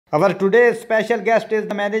Our today's special guest is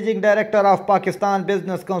the Managing Director of Pakistan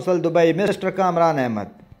Business Council Dubai, Mr. Kamran Ahmed.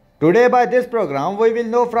 Today by this program, we will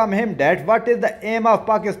know from him that what is the aim of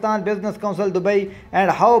Pakistan Business Council Dubai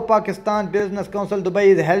and how Pakistan Business Council Dubai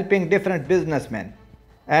is helping different businessmen.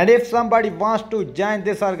 And if somebody wants to join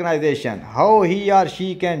this organization, how he or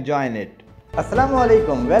she can join it. Assalamu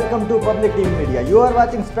alaikum. Welcome to Public TV Media. You are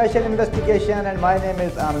watching Special Investigation and my name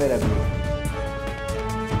is Aamer Habib.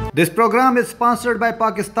 This program is sponsored by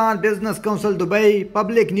Pakistan Business Council Dubai,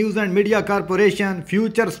 Public News and Media Corporation,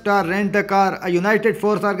 Future Star Rent-A-Car, a United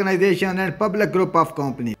Force organization and public group of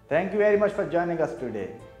companies. Thank you very much for joining us today.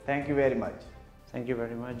 Thank you very much. Thank you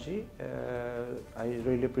very much, Ji. I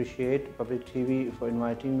really appreciate Public TV for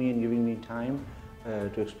inviting me and giving me time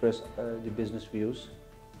to express the business views.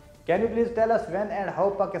 Can you please tell us when and how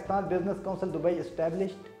Pakistan Business Council Dubai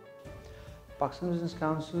established? Pakistan Business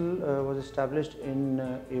Council was established in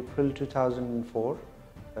April 2004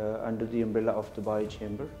 under the umbrella of Dubai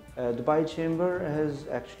Chamber. Dubai Chamber has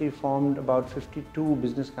actually formed about 52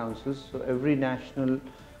 business councils. So every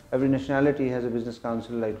nationality has a business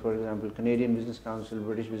council, like for example Canadian Business Council,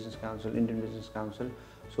 British Business Council, Indian Business Council.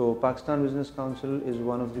 So Pakistan Business Council is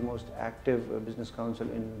one of the most active business council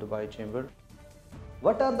in Dubai Chamber.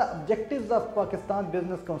 What are the objectives of Pakistan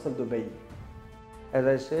Business Council Dubai? As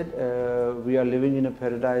I said, we are living in a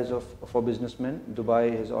paradise for businessmen.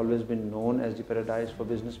 Dubai has always been known as the paradise for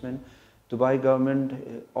businessmen. Dubai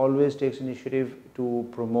government always takes initiative to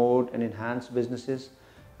promote and enhance businesses.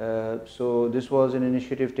 So this was an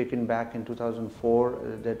initiative taken back in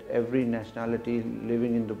 2004 that every nationality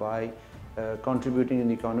living in Dubai, contributing in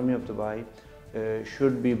the economy of Dubai,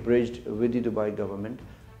 should be bridged with the Dubai government.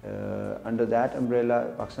 Under that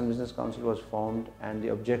umbrella, Pakistan Business Council was formed, and the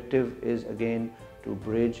objective is again to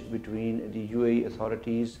bridge between the UAE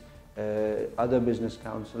authorities, other business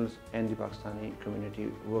councils and the Pakistani community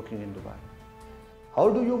working in Dubai.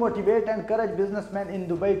 How do you motivate and encourage businessmen in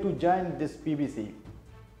Dubai to join this PBC?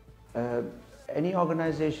 Any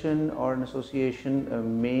organization or an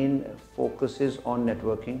association main focuses on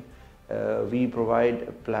networking. We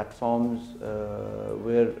provide platforms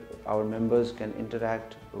where our members can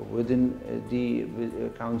interact within the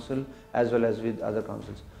council as well as with other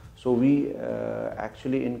councils. So we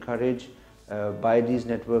actually encourage by these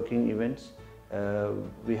networking events.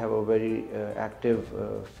 We have a very active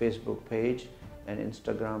Facebook page and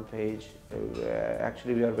Instagram page.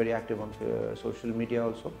 Actually, we are very active on social media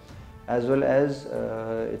also, as well as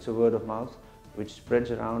it's a word of mouth which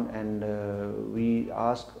spreads around, and we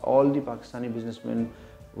ask all the Pakistani businessmen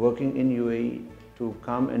working in UAE to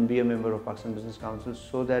come and be a member of Pakistan Business Council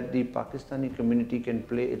so that the Pakistani community can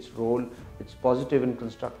play its role, its positive and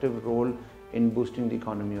constructive role in boosting the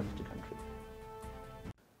economy of the country.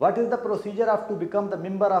 What is the procedure to become the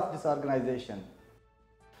member of this organization?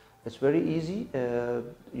 It's very easy.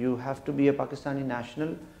 You have to be a Pakistani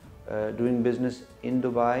national doing business in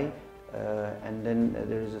Dubai, and then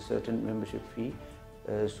there is a certain membership fee.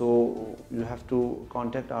 So you have to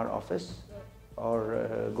contact our office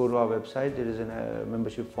or go to our website. There is a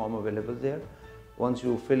membership form available there. Once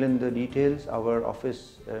you fill in the details, our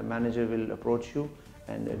office manager will approach you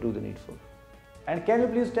and do the needful. And can you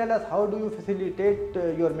please tell us how do you facilitate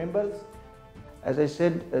your members? As I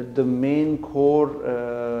said, the main core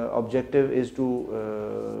objective is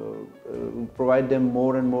to provide them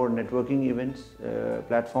more and more networking events,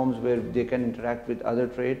 platforms where they can interact with other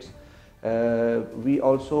trades. We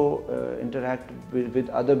also interact with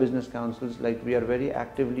other business councils, like we are very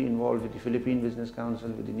actively involved with the Philippine Business Council,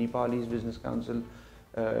 with the Nepalese Business Council,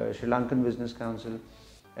 Sri Lankan Business Council,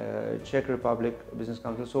 Czech Republic Business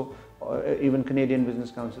Council, so even Canadian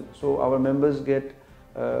Business Council. So our members get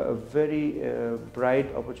a very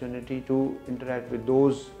bright opportunity to interact with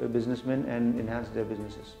those businessmen and enhance their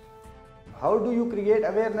businesses. How do you create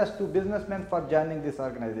awareness to businessmen for joining this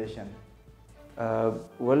organization?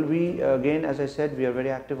 Well, we again, as I said, we are very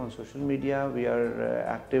active on social media. We are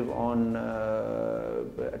active on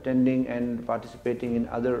attending and participating in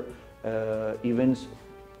other events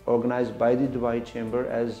organized by the Dubai Chamber,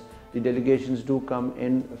 as the delegations do come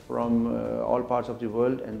in from all parts of the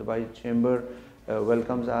world, and Dubai Chamber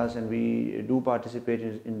welcomes us, and we do participate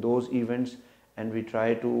in those events, and we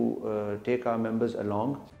try to take our members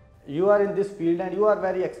along. You are in this field and you are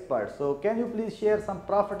very expert, so can you please share some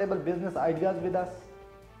profitable business ideas with us?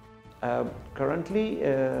 Currently,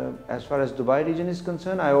 as far as Dubai region is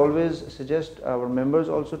concerned, I always suggest our members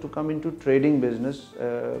also to come into trading business,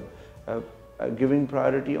 giving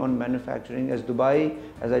priority on manufacturing, as Dubai,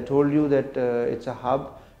 as I told you, that it's a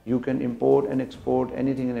hub. You can import and export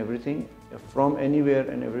anything and everything from anywhere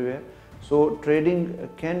and everywhere. So trading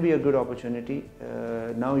can be a good opportunity.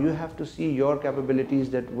 Now you have to see your capabilities,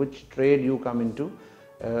 that which trade you come into.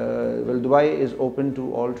 Well, Dubai is open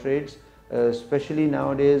to all trades, especially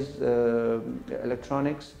nowadays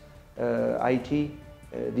electronics, IT.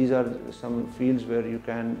 These are some fields where you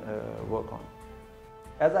can work on.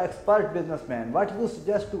 As an expert businessman, what do you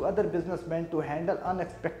suggest to other businessmen to handle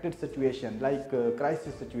unexpected situation like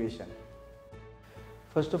crisis situation?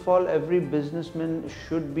 First of all, every businessman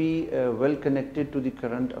should be well connected to the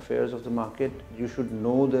current affairs of the market. You should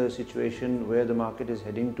know the situation, where the market is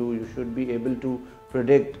heading to. You should be able to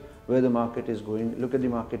predict where the market is going. Look at the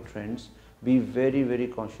market trends. Be very, very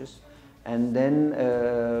cautious. And then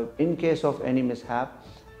in case of any mishap,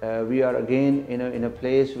 we are again in a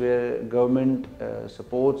place where government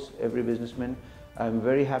supports every businessman. I'm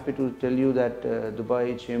very happy to tell you that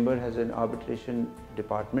Dubai Chamber has an arbitration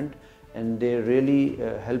department, and they really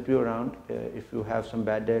help you around if you have some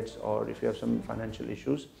bad debts or if you have some financial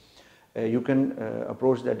issues. You can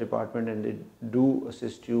approach that department, and they do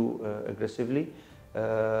assist you aggressively.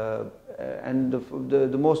 And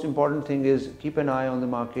the most important thing is keep an eye on the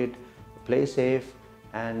market, play safe,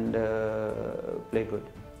 and play good.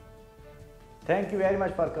 Thank you very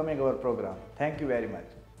much for coming our program. Thank you very much.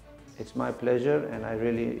 It's my pleasure, and I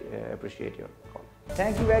really appreciate your call.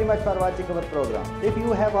 Thank you very much for watching our program. If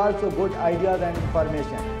you have also good ideas and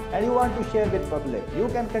information and you want to share with public, you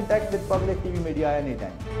can contact with Public TV Media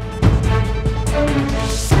anytime.